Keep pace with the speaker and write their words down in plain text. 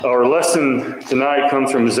Our lesson tonight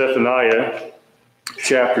comes from Zephaniah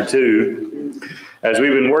chapter 2. As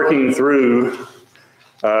we've been working through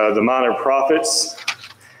the minor prophets,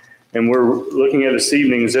 and we're looking at this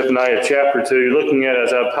evening Zephaniah chapter 2, looking at,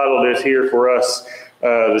 as I've titled it here for us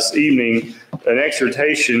this evening, an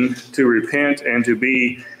exhortation to repent and to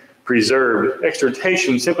be preserved.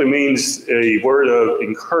 Exhortation simply means a word of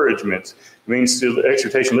encouragement. It means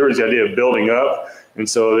exhortation literally is the idea of building up. And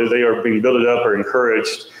so they are being built up or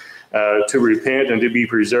encouraged to repent and to be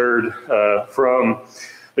preserved from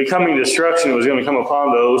the coming destruction that was going to come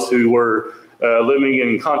upon those who were living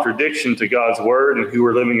in contradiction to God's word and who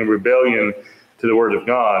were living in rebellion to the word of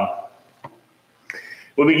God.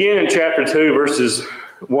 We'll begin in chapter 2, verses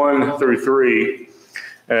 1 through 3,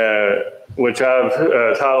 which I've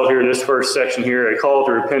titled here in this first section here, A Call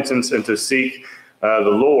to Repentance and to Seek the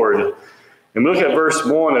Lord. And we look at verse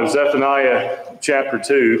 1 of Zephaniah chapter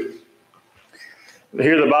 2.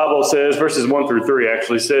 Here the Bible says, verses 1 through 3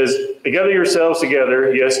 actually says, "Gather yourselves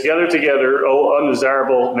together, yes, gather together, O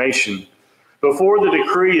undesirable nation. Before the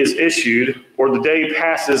decree is issued, or the day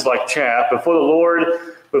passes like chaff, before the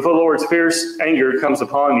Lord's fierce anger comes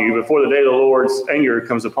upon you, before the day of the Lord's anger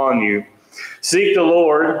comes upon you. Seek the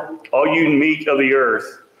Lord, all you meek of the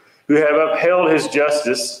earth, who have upheld his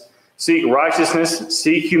justice. Seek righteousness,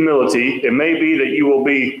 seek humility. It may be that you will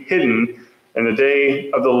be hidden in the day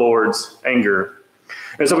of the Lord's anger."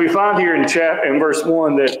 And so we find here in verse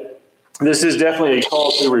 1 that this is definitely a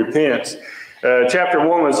call to repent. Chapter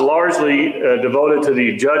 1 was largely devoted to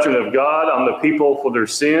the judgment of God on the people for their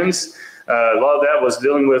sins. A lot of that was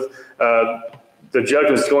dealing with the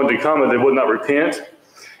judgments going to come if they would not repent.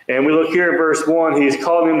 And we look here in verse 1, he's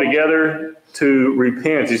calling them together to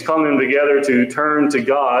repent. He's calling them together to turn to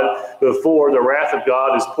God before the wrath of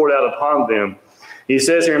God is poured out upon them. He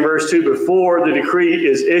says here in verse 2, before the decree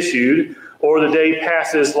is issued, or the day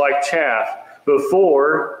passes like chaff,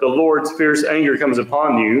 before the Lord's fierce anger comes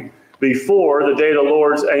upon you, before the day of the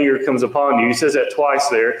Lord's anger comes upon you. He says that twice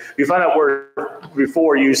there. You find out word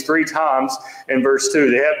before used 3 times in verse 2.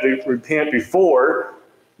 They have to repent before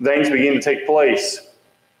things begin to take place.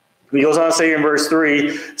 He goes on to say in verse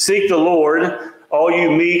 3, "Seek the Lord, all you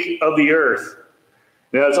meek of the earth."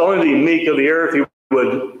 Now, it's only the meek of the earth who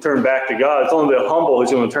would turn back to God. It's only the humble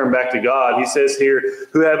who's going to turn back to God. He says here,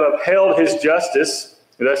 who have upheld his justice.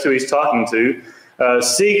 That's who he's talking to.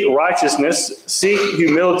 Seek righteousness, seek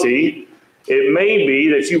humility. It may be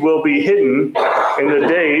that you will be hidden in the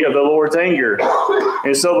day of the Lord's anger.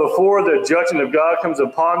 And so before the judgment of God comes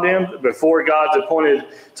upon them, before God's appointed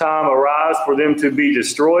time arrives for them to be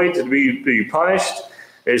destroyed, to be punished,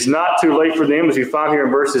 it's not too late for them, as you find here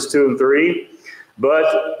in verses 2 and 3. But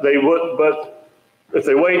if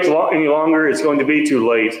they wait any longer, it's going to be too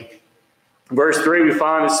late. Verse 3, we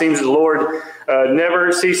find it seems the Lord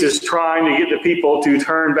never ceases trying to get the people to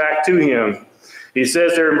turn back to him. He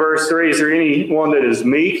says there in verse 3, is there anyone that is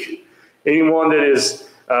meek, anyone that is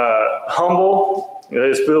humble, that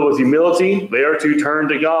is filled with humility? They are to turn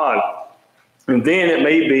to God. And then it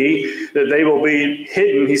may be that they will be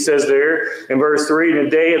hidden, he says there in verse 3, in the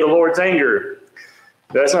day of the Lord's anger.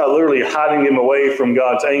 That's not literally hiding them away from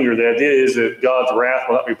God's anger. The idea is that God's wrath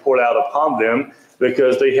will not be poured out upon them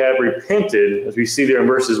because they have repented, as we see there in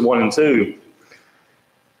verses 1 and 2.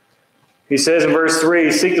 He says in verse 3,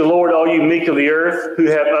 "Seek the Lord, all you meek of the earth, who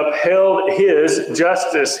have upheld his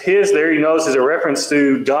justice." His there, you notice, is a reference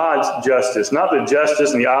to God's justice, not the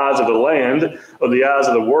justice in the eyes of the land or the eyes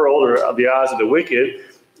of the world or the eyes of the wicked,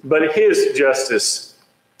 but his justice.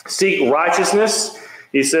 Seek righteousness,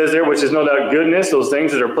 he says there, which is no doubt goodness, those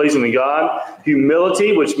things that are pleasing to God.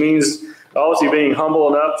 Humility, which means obviously being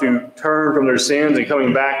humble enough to turn from their sins and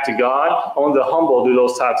coming back to God. Only the humble do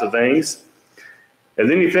those types of things. And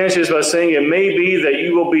then he finishes by saying, it may be that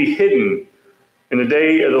you will be hidden in the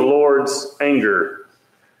day of the Lord's anger.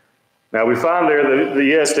 Now we find there that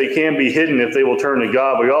yes, they can be hidden if they will turn to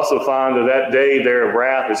God. But we also find that day there of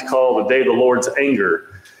wrath is called the day of the Lord's anger.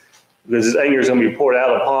 Because his anger is going to be poured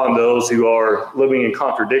out upon those who are living in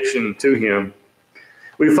contradiction to him.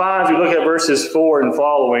 We find, as we look at verses 4 and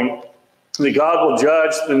following, that God will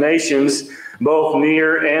judge the nations both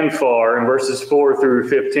near and far in verses 4 through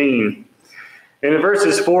 15. And in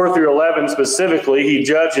verses 4 through 11 specifically, he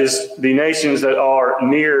judges the nations that are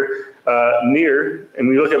near. And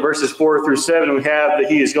we look at verses 4 through 7, we have that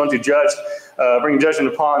he is going to bring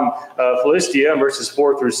judgment upon Philistia in verses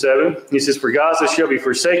 4 through 7. He says, "For Gaza shall be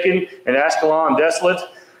forsaken, and Ashkelon desolate.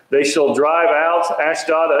 They shall drive out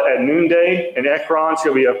Ashdod at noonday, and Ekron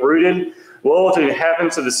shall be uprooted. Woe to the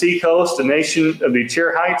inhabitants of the seacoast, the nation of the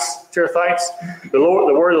Cherethites. The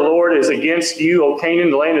word of the Lord is against you, O Canaan,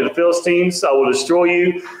 the land of the Philistines. I will destroy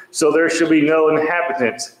you, so there shall be no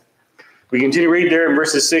inhabitant. We continue to read there in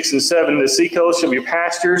verses 6 and 7. The seacoast shall be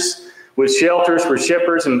pastures, with shelters for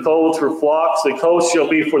shepherds and folds for flocks. The coast shall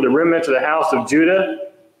be for the remnant of the house of Judah.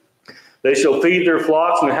 They shall feed their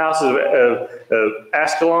flocks in the houses of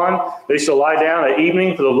Ashkelon. They shall lie down at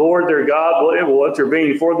evening, for the Lord their God will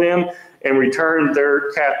intervene for them and return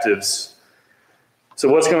their captives. So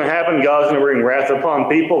what's going to happen? God's going to bring wrath upon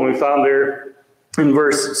people. And we found there in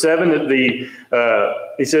verse 7 that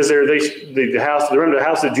he says there, the remnant of the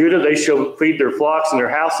house of Judah, they shall feed their flocks in their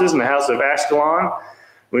houses in the house of Ashkelon.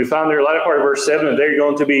 We found there, latter part of verse 7, that they're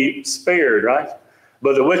going to be spared, right?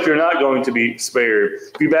 But the wicked are not going to be spared.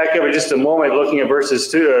 If you back up in just a moment, looking at verses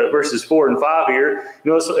 4 and 5 here,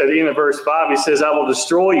 notice at the end of verse 5, he says, I will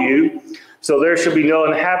destroy you, so there shall be no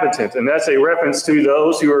inhabitant. And that's a reference to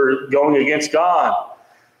those who are going against God.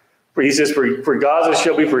 For he says, for Gaza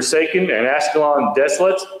shall be forsaken, and Ashkelon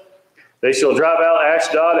desolate. They shall drive out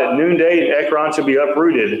Ashdod at noonday, and Ekron shall be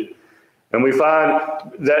uprooted. And we find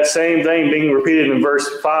that same thing being repeated in verse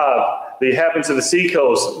 5. The inhabitants of the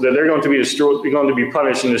seacoast, that they're going to be destroyed, they're going to be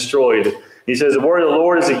punished and destroyed. He says, the word of the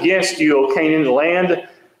Lord is against you, O Canaan, the land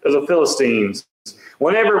of the Philistines.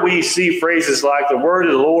 Whenever we see phrases like the word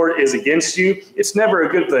of the Lord is against you, it's never a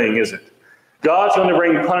good thing, is it? God's going to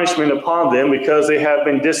bring punishment upon them because they have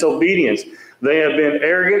been disobedient. They have been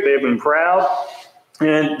arrogant, they have been proud,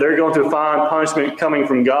 and they're going to find punishment coming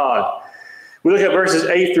from God. We look at verses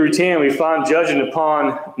 8 through 10. We find judgment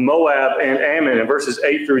upon Moab and Ammon in verses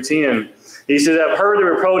 8 through 10. He says, I've heard the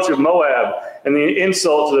reproach of Moab and the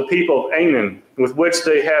insult to the people of Ammon, with which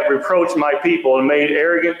they have reproached my people and made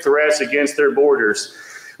arrogant threats against their borders.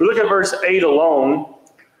 We look at verse 8 alone.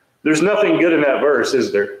 There's nothing good in that verse,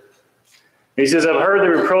 is there? He says, I've heard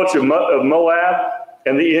the reproach of Moab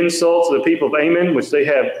and the insults of the people of Ammon, with which they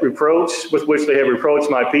have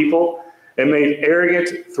reproached my people and made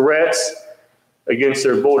arrogant threats against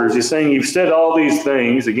their borders. He's saying, you've said all these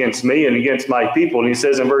things against me and against my people. And he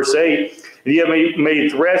says in verse 8, you have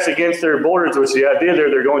made threats against their borders, which the idea there,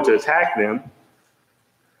 they're going to attack them.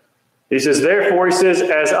 He says, therefore, he says,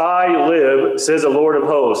 as I live, says the Lord of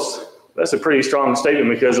hosts. That's a pretty strong statement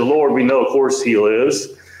because the Lord, we know, of course, he lives.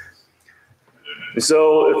 And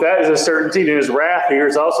so if that is a certainty, then his wrath here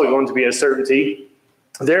is also going to be a certainty.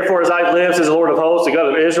 Therefore, as I live, says the Lord of hosts, the God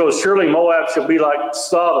of Israel, surely Moab shall be like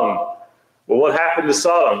Sodom. Well, what happened to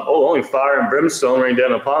Sodom? Oh, only fire and brimstone rained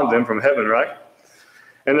down upon them from heaven, right?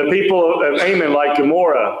 And the people of Ammon like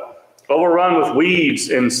Gomorrah, overrun with weeds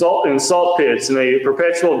and salt pits and a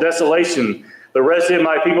perpetual desolation. The rest of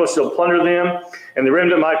my people shall plunder them, and the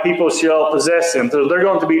remnant of my people shall possess them. So they're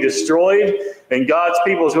going to be destroyed, and God's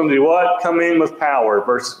people is going to do what? Come in with power,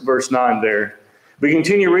 verse 9 there. We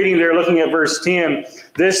continue reading there, looking at verse 10.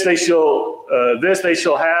 This they shall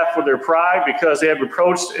have for their pride, because they have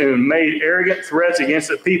reproached and made arrogant threats against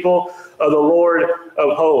the people of the Lord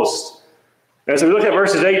of hosts. As we look at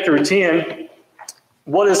verses 8 through 10,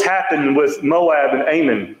 what has happened with Moab and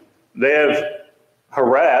Ammon? They have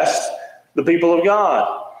harassed the people of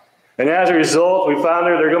God. And as a result, we find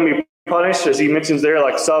they're going to be punished, as he mentions there,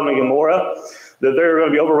 like Sodom and Gomorrah, that they're going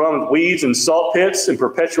to be overrun with weeds and salt pits and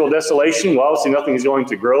perpetual desolation. Well, obviously nothing is going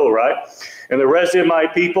to grow, right? And the rest of my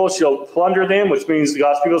people shall plunder them, which means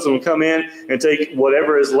God's people is going to come in and take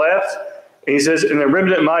whatever is left. And he says, and the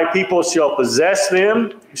remnant of my people shall possess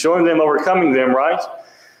them, showing them overcoming them, right?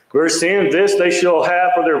 Verse 10, this they shall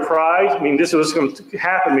have for their pride. I mean, this was going to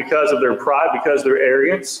happen because of their pride, because of their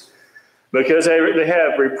arrogance, because they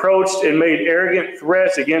have reproached and made arrogant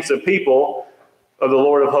threats against the people of the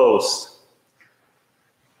Lord of hosts.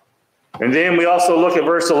 And then we also look at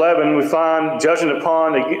verse 11. We find judgment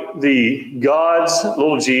upon the gods,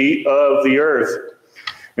 little g, of the earth.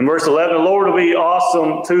 In verse 11, the Lord will be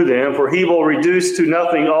awesome to them, for he will reduce to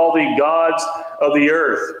nothing all the gods of the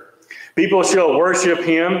earth. People shall worship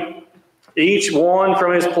him, each one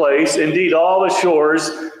from his place, indeed all the shores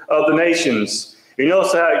of the nations. You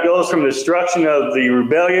notice how it goes from the destruction of the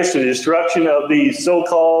rebellious to the destruction of the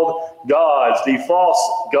so-called gods, the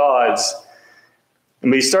false gods.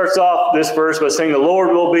 And he starts off this verse by saying the Lord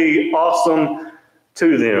will be awesome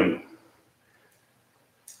to them,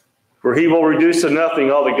 for he will reduce to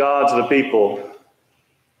nothing all the gods of the people.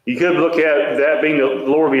 You could look at that being the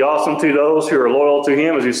Lord will be awesome to those who are loyal to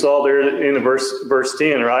him, as we saw there in the verse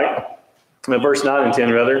 10, right? Verse 9 and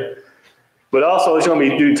 10, rather. But also he's going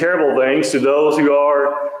to do terrible things to those who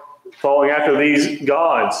are following after these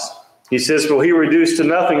gods. He says, will he reduce to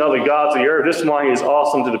nothing all the gods of the earth? This is why he is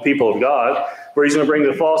awesome to the people of God. for he's going to bring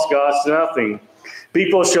the false gods to nothing.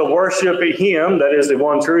 People shall worship him, that is the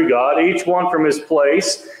one true God, each one from his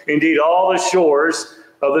place, indeed all the shores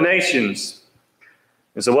of the nations.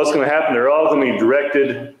 And so what's going to happen? They're all going to be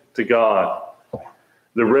directed to God.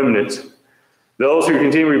 The remnant. Those who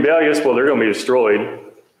continue rebellious, well, they're going to be destroyed.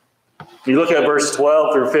 You look at verse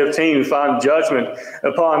 12 through 15, you find judgment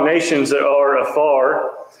upon nations that are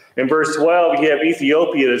afar. In verse 12, you have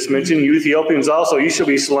Ethiopia that's mentioned. You Ethiopians also, you shall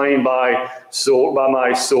be slain by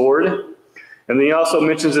my sword. And then he also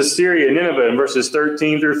mentions Assyria and Nineveh in verses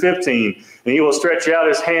 13 through 15. And he will stretch out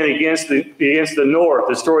his hand against the north,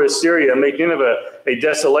 destroy Assyria, and make Nineveh a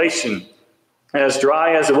desolation. As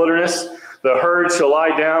dry as the wilderness, the herd shall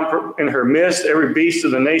lie down in her midst, every beast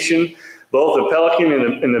of the nation, both the pelican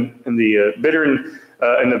and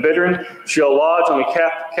the bittern shall lodge on the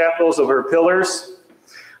capitals of her pillars.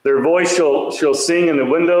 Their voice shall sing in the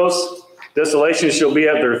windows. Desolation shall be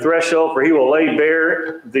at their threshold, for he will lay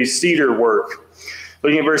bare the cedar work.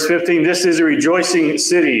 Looking at verse 15, this is a rejoicing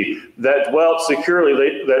city that dwelt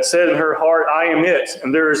securely, that said in her heart, I am it,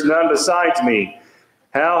 and there is none besides me.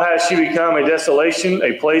 How has she become a desolation,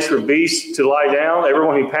 a place for beasts to lie down?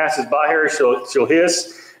 Everyone who passes by her shall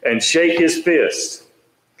hiss and shake his fist.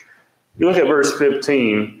 You look at verse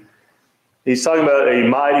 15. He's talking about a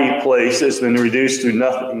mighty place that's been reduced to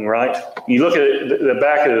nothing, right? You look at the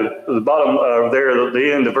back of the bottom there,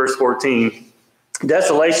 the end of verse 14.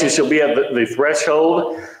 Desolation shall be at the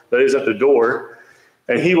threshold, that is at the door,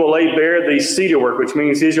 and he will lay bare the cedar work, which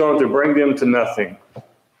means he's going to bring them to nothing.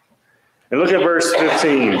 And look at verse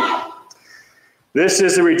 15. This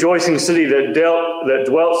is the rejoicing city that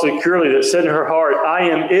dwelt securely, that said in her heart, I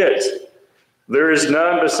am it. There is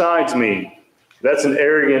none besides me. That's an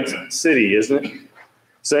arrogant city, isn't it?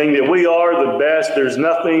 Saying that we are the best. There's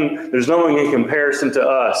no one in comparison to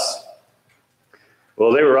us.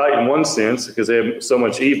 Well, they were right in one sense because they have so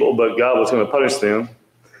much evil, but God was going to punish them.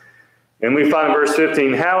 And we find in verse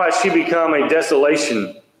 15, how has she become a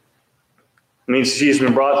desolation? It means she's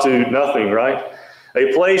been brought to nothing, right?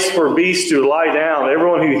 A place for beasts to lie down.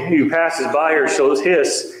 Everyone who passes by her shall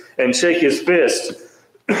hiss and shake his fist.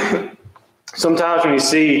 Sometimes when you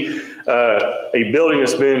see a building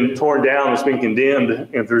that's been torn down, that's been condemned,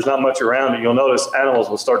 if there's not much around it, you'll notice animals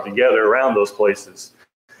will start to gather around those places.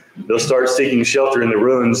 They'll start seeking shelter in the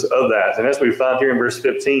ruins of that. And that's what we find here in verse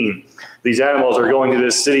 15. These animals are going to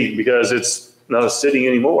this city because it's not a city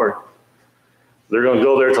anymore. They're going to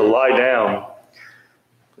go there to lie down.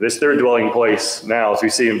 It's their dwelling place now, as we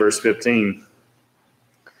see in verse 15.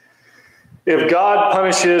 If God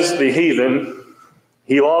punishes the heathen,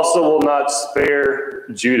 he also will not spare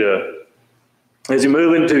Judah. As we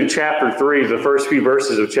move into chapter 3, the first few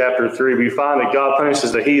verses of chapter 3, we find that God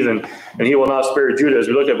punishes the heathen and he will not spare Judah. As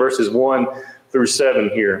we look at verses 1 through 7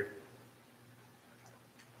 here.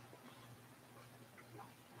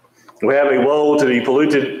 We have a woe to the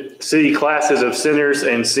polluted city classes of sinners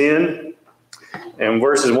and sin. And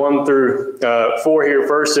verses 1 through 4 here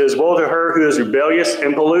first says, woe to her who is rebellious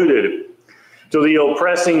and polluted. To the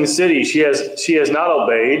oppressing city, she has not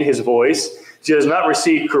obeyed his voice. She has not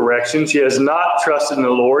received correction. She has not trusted in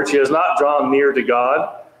the Lord. She has not drawn near to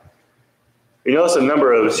God. You notice a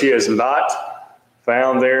number of she has not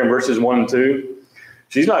found there in verses 1 and 2.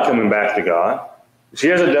 She's not coming back to God. She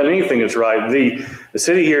hasn't done anything that's right. The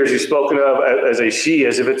city here is spoken of as a she,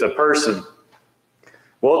 as if it's a person.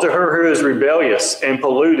 Woe to her who is rebellious and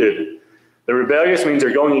polluted. The rebellious means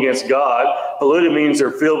they're going against God. Polluted means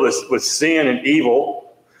they're filled with sin and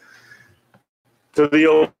evil. To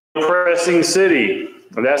the oppressing city.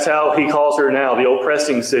 And that's how he calls her now, the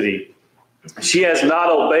oppressing city. She has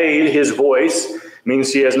not obeyed his voice,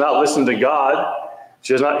 means she has not listened to God.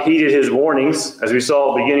 She has not heeded his warnings, as we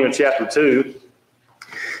saw at the beginning of chapter 2.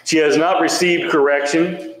 She has not received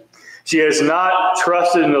correction. She has not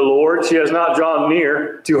trusted in the Lord. She has not drawn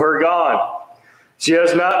near to her God. She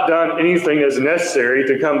has not done anything that's necessary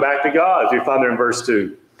to come back to God, as we find there in verse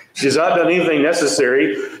 2. She has not done anything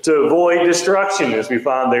necessary to avoid destruction, as we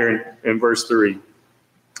find there in verse 3,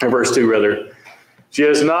 or verse 2 rather. She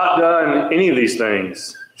has not done any of these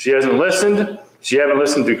things. She hasn't listened. She hasn't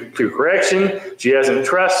listened to correction. She hasn't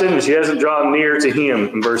trusted, and she hasn't drawn near to him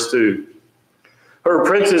in verse 2. Her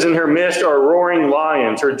princes in her midst are roaring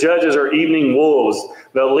lions. Her judges are evening wolves.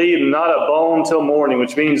 They'll leave not a bone till morning,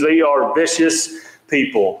 which means they are vicious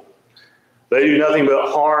people. They do nothing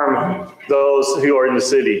but harm those who are in the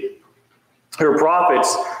city. Her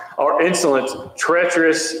prophets are insolent,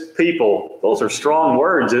 treacherous people. Those are strong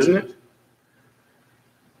words, isn't it?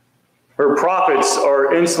 Her prophets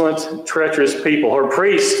are insolent, treacherous people. Her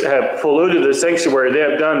priests have polluted the sanctuary. They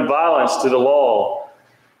have done violence to the law.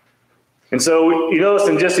 And so you notice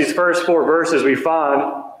in just these first 4 verses, we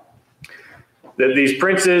find that these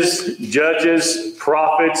princes, judges,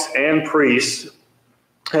 prophets, and priests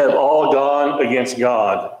have all gone against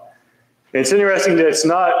God. And it's interesting that it's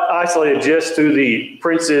not isolated just to the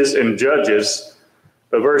princes and judges,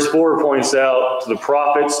 but verse 4 points out to the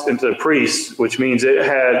prophets and to the priests, which means it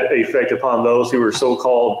had an effect upon those who were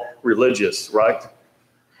so-called religious, right?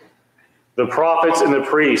 The prophets and the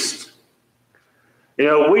priests. You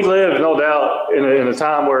know, we live, no doubt, in a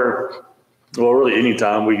time where, well, really any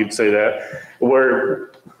time we could say that,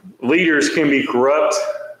 where leaders can be corrupt,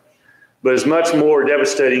 but it's much more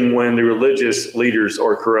devastating when the religious leaders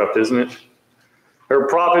are corrupt, isn't it? Her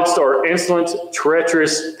prophets are insolent,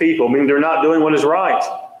 treacherous people, meaning they're not doing what is right.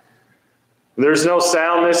 There's no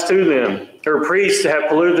soundness to them. Her priests have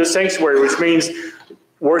polluted the sanctuary, which means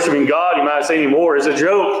worshiping God, you might say anymore, is a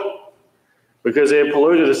joke, because they have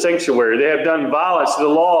polluted the sanctuary. They have done violence to the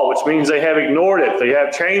law, which means they have ignored it. They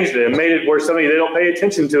have changed it and made it where somebody they don't pay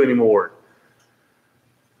attention to anymore.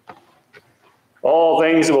 All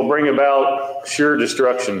things that will bring about sure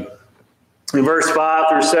destruction. In verse 5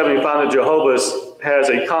 through 7, you find that Jehovah has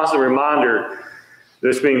a constant reminder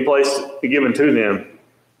that's being given to them.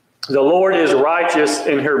 The Lord is righteous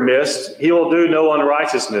in her midst. He will do no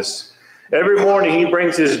unrighteousness. Every morning he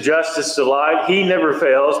brings his justice to light. He never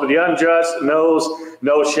fails, but the unjust knows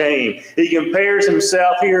no shame. He compares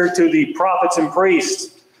himself here to the prophets and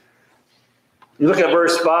priests. You look at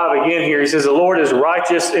verse 5 again here. He says, the Lord is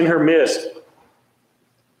righteous in her midst.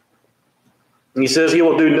 And he says he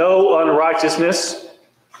will do no unrighteousness,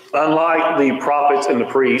 unlike the prophets and the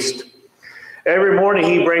priest. Every morning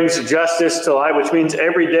he brings justice to light, which means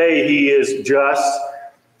every day he is just,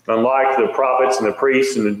 unlike the prophets and the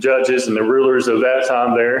priests and the judges and the rulers of that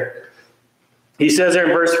time there. He says there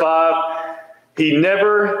in verse 5, he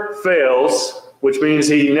never fails, which means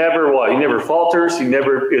he never what? He never falters. He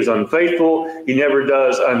never is unfaithful. He never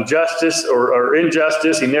does injustice or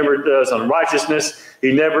injustice. He never does unrighteousness.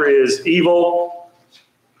 He never is evil.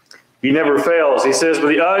 He never fails. He says, but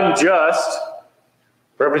the unjust,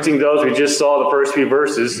 referencing those we just saw the first few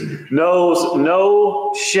verses, knows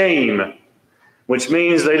no shame, which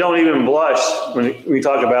means they don't even blush when we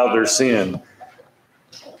talk about their sin.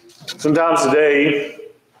 Sometimes today,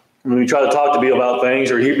 when we try to talk to people about things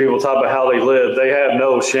or hear people talk about how they live, they have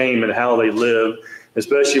no shame in how they live,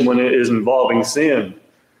 especially when it is involving sin.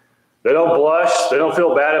 They don't blush. They don't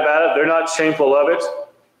feel bad about it. They're not shameful of it.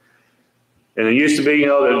 And it used to be,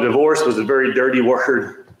 that divorce was a very dirty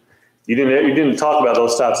word. You didn't talk about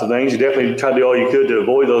those types of things. You definitely tried to do all you could to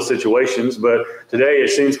avoid those situations. But today, it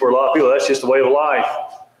seems for a lot of people, that's just the way of life.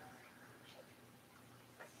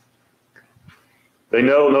 They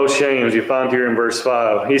know no shame, as you find here in verse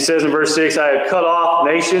 5. He says in verse 6, I have cut off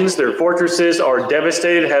nations. Their fortresses are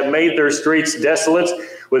devastated, have made their streets desolate,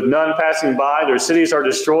 with none passing by. Their cities are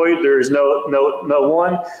destroyed. There is no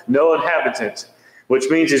one, no inhabitant. Which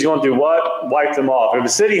means he's going to do what? Wipe them off. If a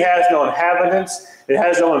city has no inhabitants, it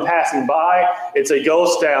has no one passing by, it's a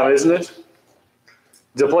ghost town, isn't it?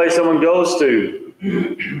 It's a place someone goes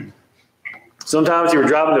to. Sometimes you're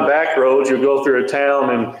driving the back roads, you'll go through a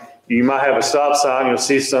town and you might have a stop sign. You'll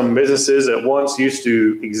see some businesses that once used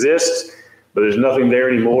to exist, but there's nothing there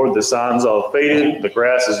anymore. The sign's all faded. The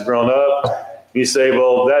grass has grown up. You say,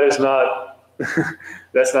 well, that is not,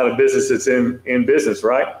 that's not a business that's in business,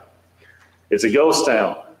 right? It's a ghost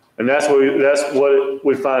town. And that's what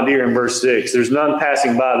we find here in verse 6. There's none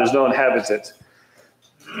passing by. There's no inhabitant.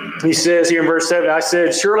 He says here in verse 7, I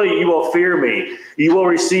said, surely you will fear me. You will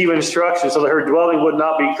receive instruction so that her dwelling would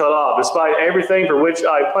not be cut off, despite everything for which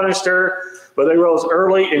I punished her. But they rose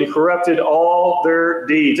early and corrupted all their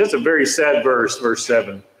deeds. That's a very sad verse, verse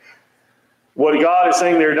 7. What God is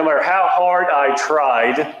saying there, no matter how hard I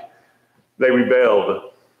tried, they rebelled.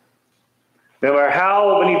 No matter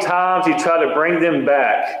how many times he tried to bring them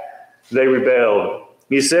back, they rebelled.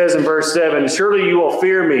 He says in verse 7, surely you will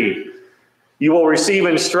fear me. You will receive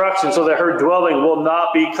instruction so that her dwelling will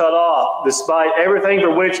not be cut off, despite everything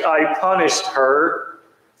for which I punished her.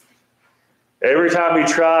 Every time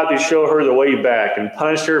he tried to show her the way back and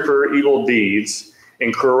punished her for her evil deeds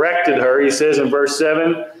and corrected her, he says in verse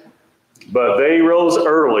 7, but they rose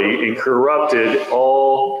early and corrupted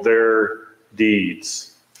all their deeds.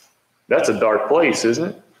 That's a dark place, isn't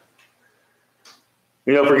it?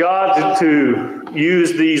 For God to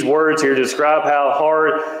use these words here to describe how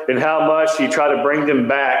hard and how much he tried to bring them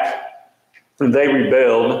back, and they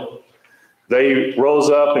rebelled. They rose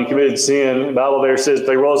up and committed sin. The Bible there says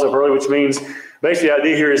they rose up early, which means basically the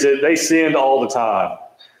idea here is that they sinned all the time.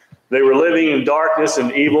 They were living in darkness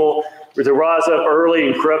and evil. to rise up early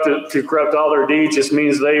and corrupt all their deeds just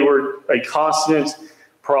means they were a constant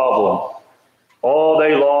problem all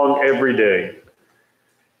day long, every day.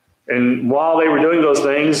 And while they were doing those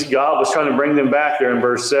things, God was trying to bring them back there in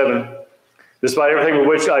verse 7. Despite everything with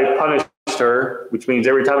which I punished her, which means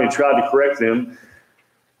every time he tried to correct them,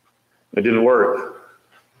 it didn't work.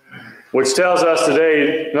 Which tells us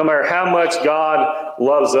today, no matter how much God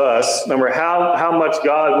loves us, no matter how much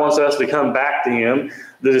God wants us to come back to him,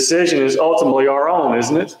 the decision is ultimately our own,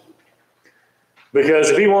 isn't it? Because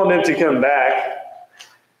if he wanted them to come back,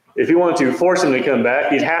 if he wanted to force them to come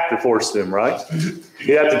back, he'd have to force them, right?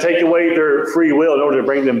 He'd have to take away their free will in order to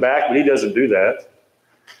bring them back, but he doesn't do that.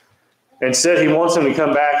 Instead, he wants them to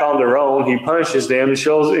come back on their own. He punishes them and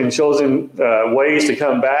shows them ways to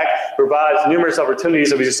come back, provides numerous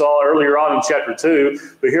opportunities that we saw earlier on in chapter 2.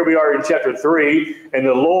 But here we are in chapter 3, and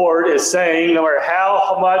the Lord is saying no matter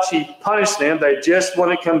how much he punished them, they just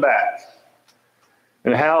want to come back.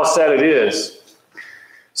 And how sad it is.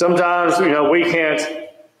 Sometimes, we can't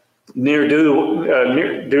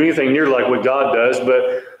do anything near like what God does,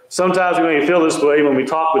 but sometimes we may feel this way when we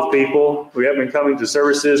talk with people. We have been coming to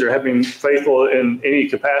services or have been faithful in any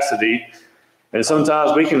capacity. And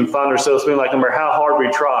sometimes we can find ourselves feeling like no matter how hard we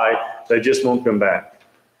try, they just won't come back.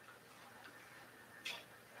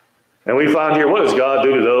 And we find here, what does God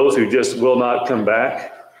do to those who just will not come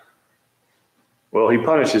back? Well, he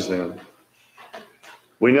punishes them.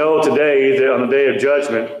 We know today that on the day of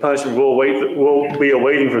judgment, punishment will be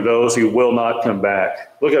awaiting for those who will not come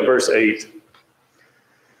back. Look at verse 8.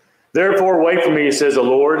 Therefore, wait for me, says the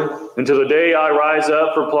Lord, until the day I rise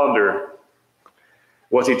up for plunder.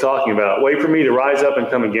 What's he talking about? Wait for me to rise up and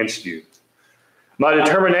come against you. My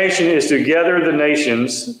determination is to gather the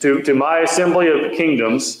nations to my assembly of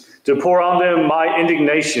kingdoms, to pour on them my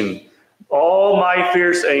indignation, all my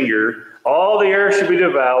fierce anger. All the earth should be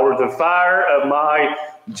devoured, the fire of my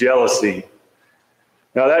jealousy.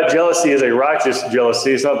 Now that jealousy is a righteous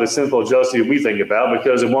jealousy. It's not the sinful jealousy we think about,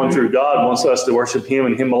 because the one true God wants us to worship him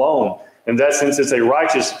and him alone. In that sense, it's a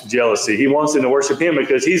righteous jealousy. He wants them to worship him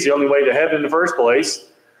because he's the only way to heaven in the first place.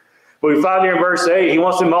 But we find here in verse 8, he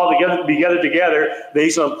wants them all to be gathered together, that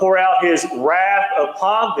he's going to pour out his wrath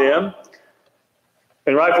upon them,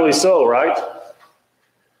 and rightfully so, right?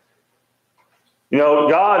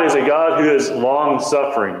 God is a God who is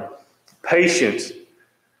long-suffering, patient,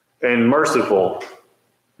 and merciful.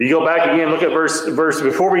 You go back again, look at verse,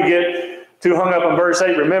 before we get too hung up on verse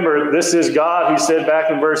 8, remember, this is God who said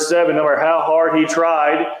back in verse 7, no matter how hard he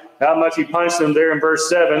tried, how much he punished them there in verse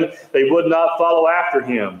 7, they would not follow after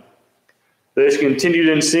him. They just continued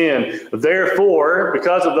in sin. Therefore,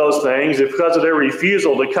 because of those things, because of their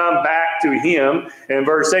refusal to come back to him, in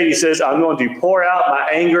verse 8 he says, I'm going to pour out my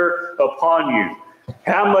anger upon you.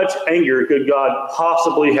 How much anger could God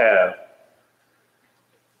possibly have?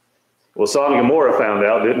 Well, Sodom and Gomorrah found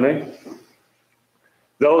out, didn't they?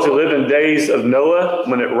 Those who lived in days of Noah,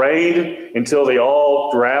 when it rained until they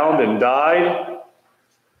all drowned and died,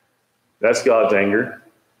 that's God's anger.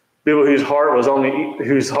 People whose hearts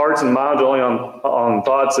and minds were only on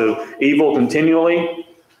thoughts of evil continually,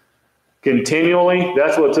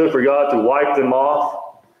 that's what it took for God to wipe them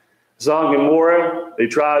off. Sodom and Gomorrah,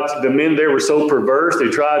 the men there were so perverse, they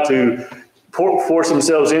tried to force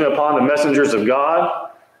themselves in upon the messengers of God.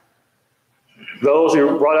 Those who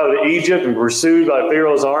were brought out of Egypt and pursued by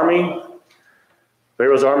Pharaoh's army.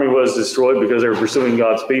 Pharaoh's army was destroyed because they were pursuing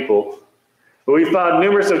God's people. But we find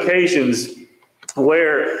numerous occasions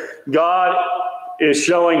where God is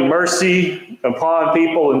showing mercy upon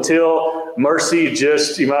people until mercy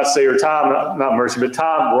just, you might say, or time, not mercy, but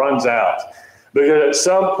time runs out. Because at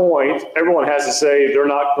some point, everyone has to say they're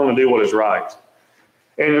not going to do what is right.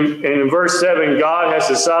 And in verse 7, God has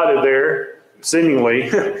decided there, seemingly,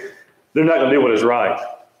 they're not going to do what is right.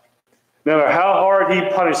 No matter how hard he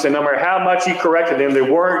punished them, no matter how much he corrected them, they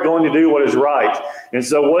weren't going to do what is right. And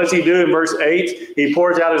so what does he do in verse 8? He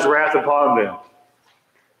pours out his wrath upon them.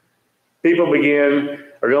 People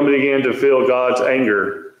are going to begin to feel God's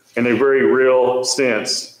anger in a very real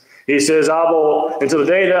sense. He says, I will, until the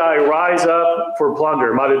day that I rise up for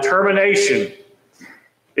plunder, my determination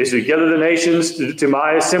is to gather the nations to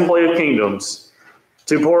my assembly of kingdoms,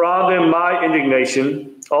 to pour on them my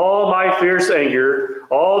indignation, all my fierce anger,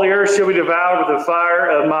 all the earth shall be devoured with the fire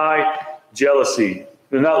of my jealousy.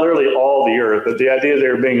 And not literally all the earth, but the idea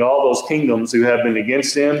there being all those kingdoms who have been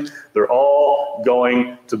against him, they're all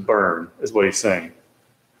going to burn, is what he's saying.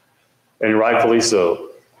 And rightfully so.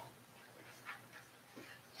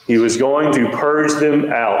 He was going to purge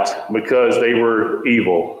them out because they were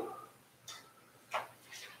evil.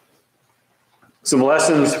 Some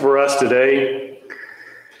lessons for us today.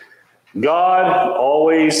 God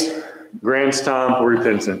always grants time for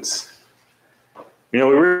repentance. We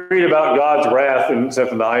read about God's wrath in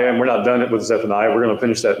Zephaniah, and we're not done it with Zephaniah. We're going to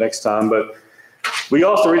finish that next time. But we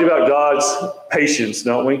also read about God's patience,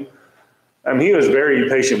 don't we? He was very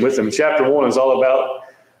patient with them. Chapter 1 is all about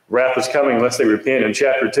wrath is coming unless they repent. And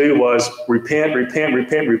chapter 2 was repent, repent,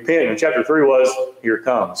 repent, repent. And chapter 3 was here it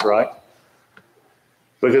comes, right?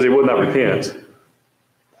 Because they would not repent.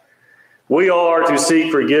 We are to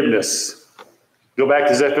seek forgiveness. Go back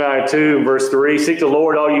to Zephaniah 2, verse 3. Seek the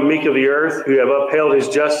Lord, all you meek of the earth, who have upheld his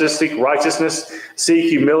justice. Seek righteousness. Seek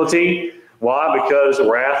humility. Why? Because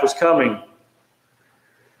wrath was coming.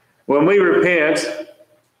 When we repent,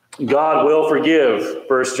 God will forgive.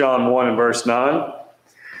 1 John 1 and verse 9.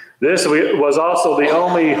 This was also the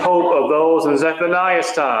only hope of those in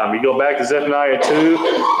Zephaniah's time. You go back to Zephaniah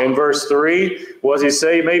 2 and verse 3. What does he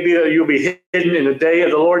say? Maybe that you'll be hidden in the day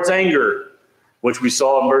of the Lord's anger, which we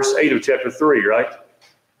saw in verse 8 of chapter 3, right?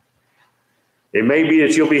 It may be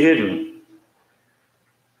that you'll be hidden.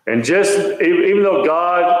 And even though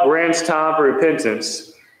God grants time for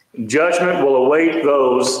repentance, judgment will await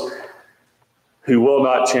those who will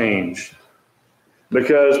not change.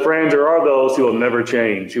 Because, friends, there are those who will never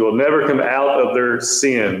change, who will never come out of their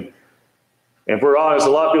sin. And if we're honest, a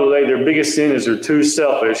lot of people today, their biggest sin is they're too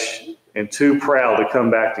selfish and too proud to come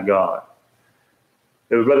back to God.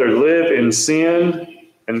 They would rather live in sin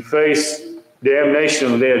and face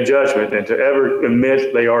damnation on the day of judgment than to ever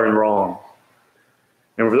admit they are in wrong.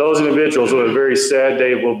 And for those individuals, what a very sad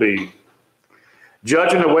day it will be.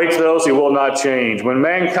 Judgment awaits those who will not change. When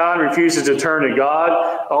mankind refuses to turn to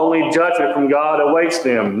God, only judgment from God awaits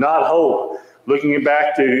them, not hope. Looking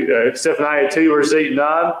back to Zephaniah 2, verse 8 and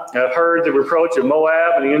 9, I've heard the reproach of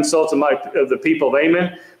Moab and the insults of the people of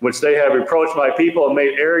Ammon, which they have reproached my people and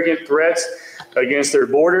made arrogant threats against their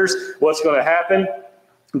borders. What's going to happen?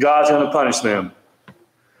 God's going to punish them.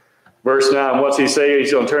 Verse 9, what's he say?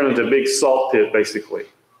 He's going to turn into a big salt pit, basically.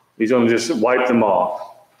 He's going to just wipe them off.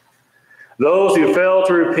 Those who fail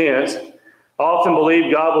to repent often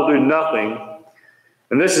believe God will do nothing.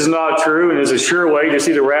 And this is not true and is a sure way to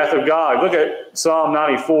see the wrath of God. Look at Psalm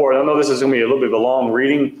 94. I know this is going to be a little bit of a long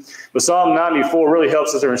reading, but Psalm 94 really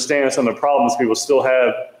helps us understand some of the problems people still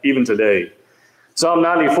have even today. Psalm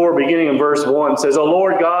 94, beginning in verse 1, says, O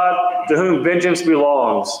Lord God, to whom vengeance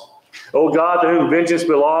belongs. O God, to whom vengeance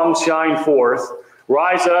belongs, shine forth.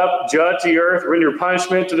 Rise up, judge the earth, render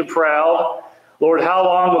punishment to the proud. Lord, how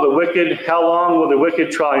long will the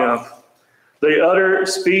wicked triumph? They utter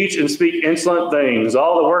speech and speak insolent things.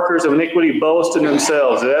 All the workers of iniquity boast in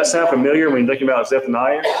themselves. Does that sound familiar when you think about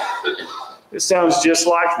Zephaniah? It sounds just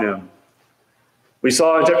like them. We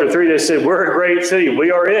saw in chapter 3, they said, we're a great city. We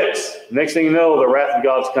are it. Next thing you know, the wrath of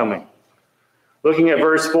God's coming. Looking at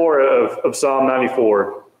verse 4 of Psalm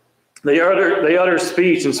 94. They utter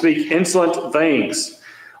speech and speak insolent things.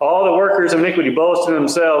 All the workers of iniquity boast in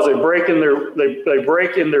themselves. They break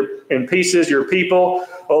in pieces your people,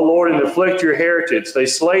 O Lord, and afflict your heritage. They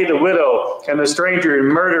slay the widow and the stranger and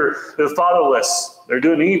murder the fatherless. They're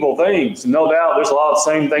doing evil things. No doubt there's a lot of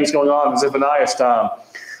the same things going on in Zephaniah's time.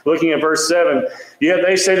 Looking at verse 7, yet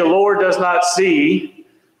they say the Lord does not see,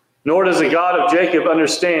 nor does the God of Jacob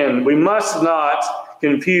understand. We must not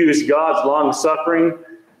confuse God's long-suffering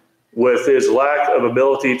with his lack of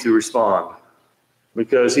ability to respond,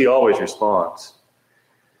 because he always responds.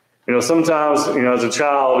 Sometimes, as a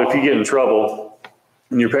child, if you get in trouble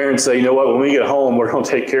and your parents say, you know what, when we get home, we're going to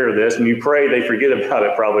take care of this, and you pray, they forget about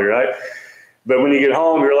it probably, right? But when you get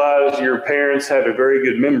home, you realize your parents have a very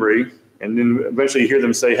good memory, and then eventually you hear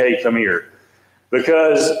them say, hey, come here.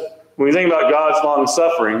 Because when you think about God's long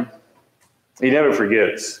suffering, he never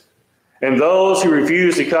forgets. And those who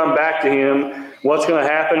refuse to come back to him, what's going to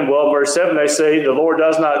happen? Well, verse 7, they say, the Lord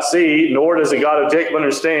does not see, nor does the God of Jacob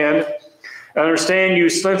understand. Understand, you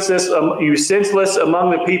senseless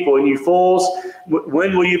among the people, and you fools,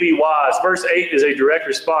 when will you be wise? Verse 8 is a direct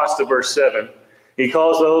response to verse 7. He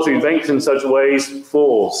calls those who think in such ways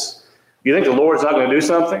fools. You think the Lord's not going to do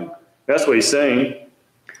something? That's what he's saying.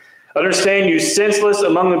 Understand, you senseless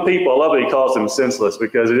among the people. I love that he calls them senseless,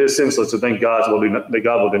 because it is senseless to think that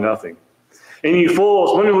God will do nothing. And you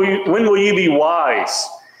fools, when will you be wise?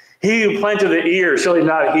 He who planted the ear, shall he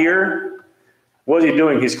not hear? What is he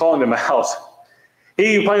doing? He's calling them out.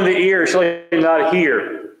 He who planted the ear, shall he not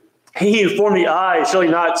hear? He who formed the eyes, shall he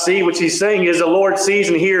not see? What he's saying is the Lord sees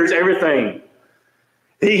and hears everything.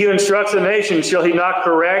 He who instructs the nation, shall he not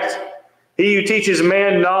correct? He who teaches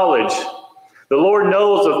man knowledge. The Lord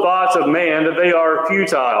knows the thoughts of man, that they are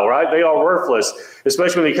futile, right? They are worthless,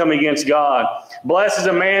 especially when they come against God. Blessed is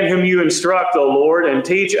a man whom you instruct, O Lord, and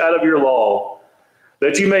teach out of your law.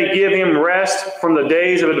 that you may give him rest from the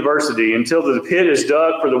days of adversity until the pit is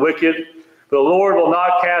dug for the wicked. The Lord will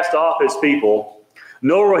not cast off his people,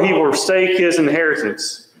 nor will he forsake his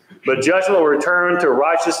inheritance. But judgment will return to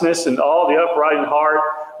righteousness, and all the upright in heart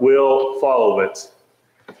will follow it.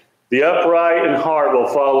 The upright in heart will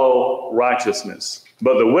follow righteousness.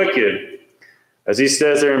 But the wicked, as he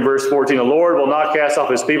says there in verse 14, the Lord will not cast off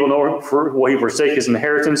his people, nor will he forsake his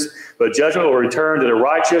inheritance, but judgment will return to the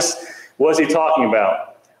righteous. What is he talking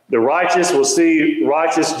about? The righteous will see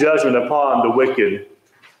righteous judgment upon the wicked.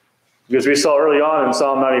 Because we saw early on in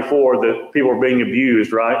Psalm 94 that people are being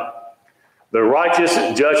abused, right? The righteous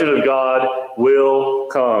judgment of God will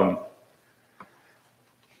come.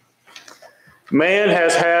 Man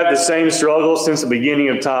has had the same struggle since the beginning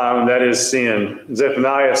of time, and that is sin.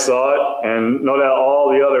 Zephaniah saw it, and no doubt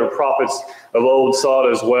all the other prophets of old saw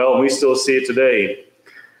it as well, and we still see it today.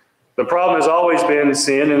 The problem has always been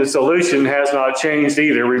sin, and the solution has not changed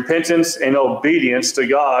either. Repentance and obedience to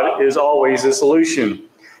God is always the solution.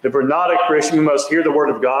 If we're not a Christian, we must hear the word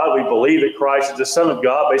of God. We believe that Christ is the Son of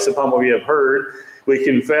God based upon what we have heard. We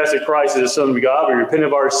confess that Christ is the Son of God. We repent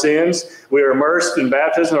of our sins. We are immersed in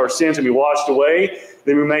baptism. Our sins can be washed away.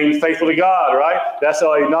 Then remain faithful to God, right? That's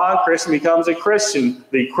how a non-Christian becomes a Christian.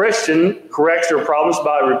 The Christian corrects their problems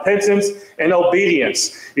by repentance and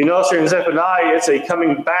obedience. You notice here in Zephaniah, it's a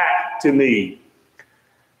coming back to me.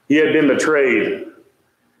 He had been betrayed,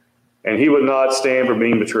 and he would not stand for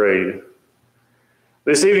being betrayed.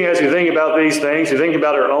 This evening, as we think about these things, we think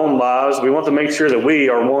about our own lives, we want to make sure that we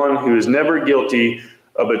are one who is never guilty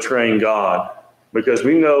of betraying God. Because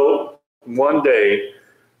we know one day,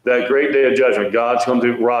 that great day of judgment, God's going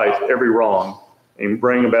to right every wrong and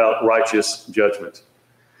bring about righteous judgment.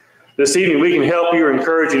 This evening, we can help you or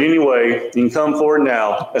encourage you in any way. You can come forward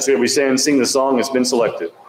now as we stand and sing the song that's been selected.